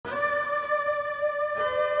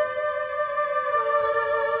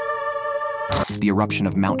The eruption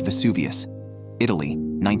of Mount Vesuvius, Italy,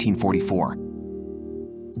 1944.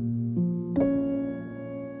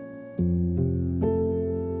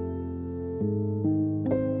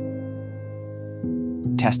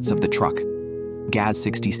 Tests of the truck.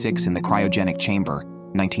 Gaz-66 in the cryogenic chamber,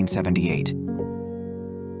 1978.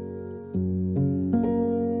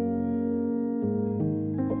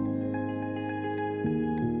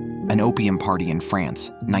 An opium party in France,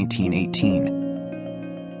 1918.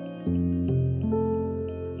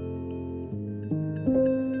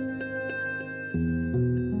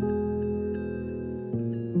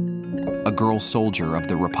 A girl soldier of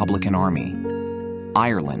the Republican Army,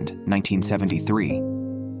 Ireland, 1973.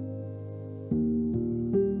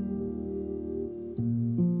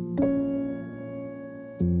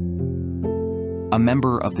 A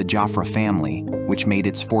member of the Jaffra family, which made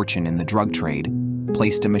its fortune in the drug trade,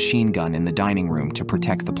 placed a machine gun in the dining room to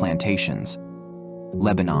protect the plantations.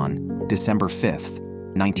 Lebanon, December 5th,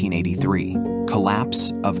 1983.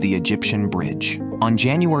 Collapse of the Egyptian Bridge. On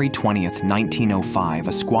January 20th, 1905,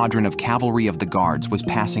 a squadron of cavalry of the Guards was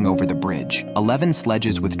passing over the bridge. 11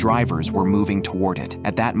 sledges with drivers were moving toward it.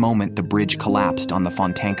 At that moment, the bridge collapsed on the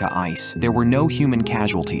Fontanka ice. There were no human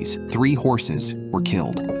casualties. 3 horses were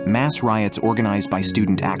killed. Mass riots organized by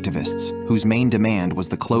student activists, whose main demand was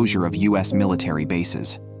the closure of U.S. military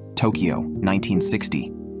bases. Tokyo,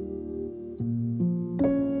 1960.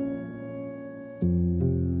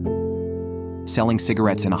 Selling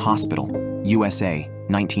cigarettes in a hospital, USA,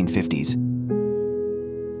 1950s.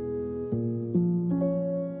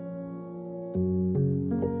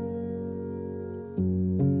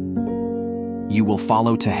 You Will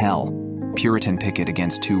Follow to Hell. Puritan picket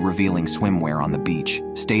against 2 revealing swimwear on the beach.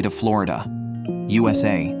 State of Florida,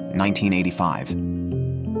 USA, 1985.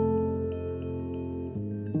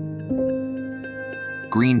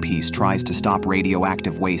 Greenpeace tries to stop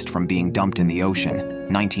radioactive waste from being dumped in the ocean,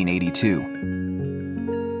 1982.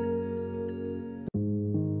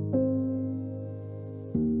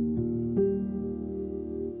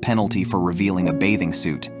 Penalty for revealing a bathing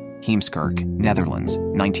suit, Heemskerk, Netherlands,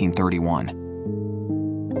 1931.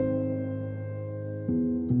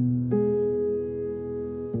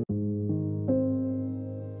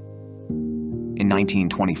 In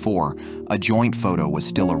 1924, a joint photo was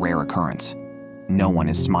still a rare occurrence. No one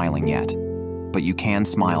is smiling yet, but you can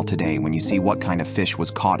smile today when you see what kind of fish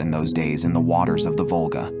was caught in those days in the waters of the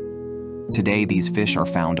Volga. Today, these fish are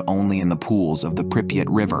found only in the pools of the Pripyat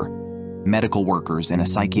River. Medical workers in a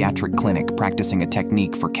psychiatric clinic practicing a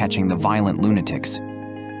technique for catching the violent lunatics,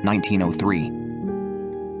 1903.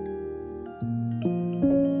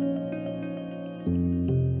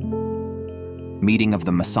 Meeting of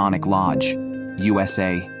the Masonic Lodge,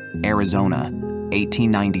 USA, Arizona,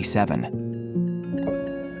 1897.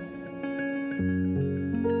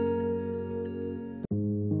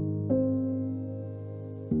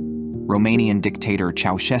 Romanian dictator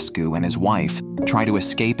Ceausescu and his wife try to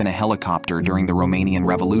escape in a helicopter during the Romanian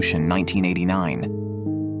Revolution,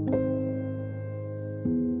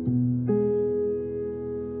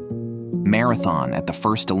 1989. Marathon at the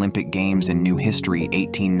first Olympic Games in New History,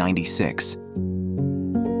 1896.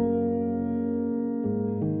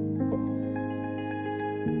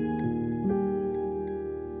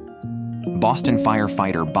 Boston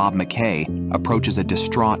firefighter Bob McKay approaches a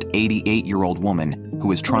distraught 88-year-old woman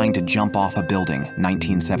who is trying to jump off a building,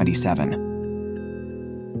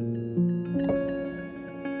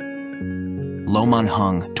 1977. Lo Man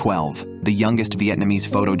Hung, 12, the youngest Vietnamese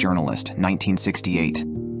photojournalist, 1968.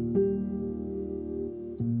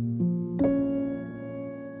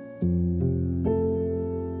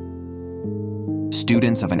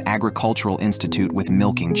 Students of an agricultural institute with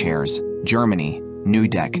milking chairs, Germany,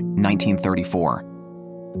 Neudeck, 1934.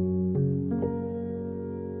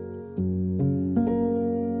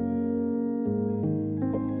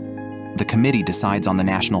 The committee decides on the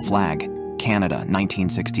national flag, Canada,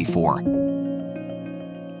 1964.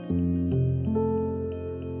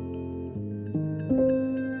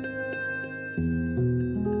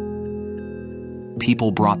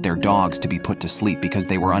 People brought their dogs to be put to sleep because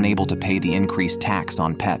they were unable to pay the increased tax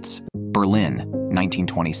on pets, Berlin,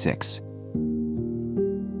 1926.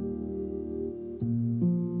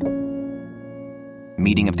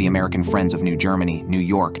 Meeting of the American Friends of New Germany, New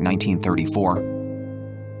York, 1934.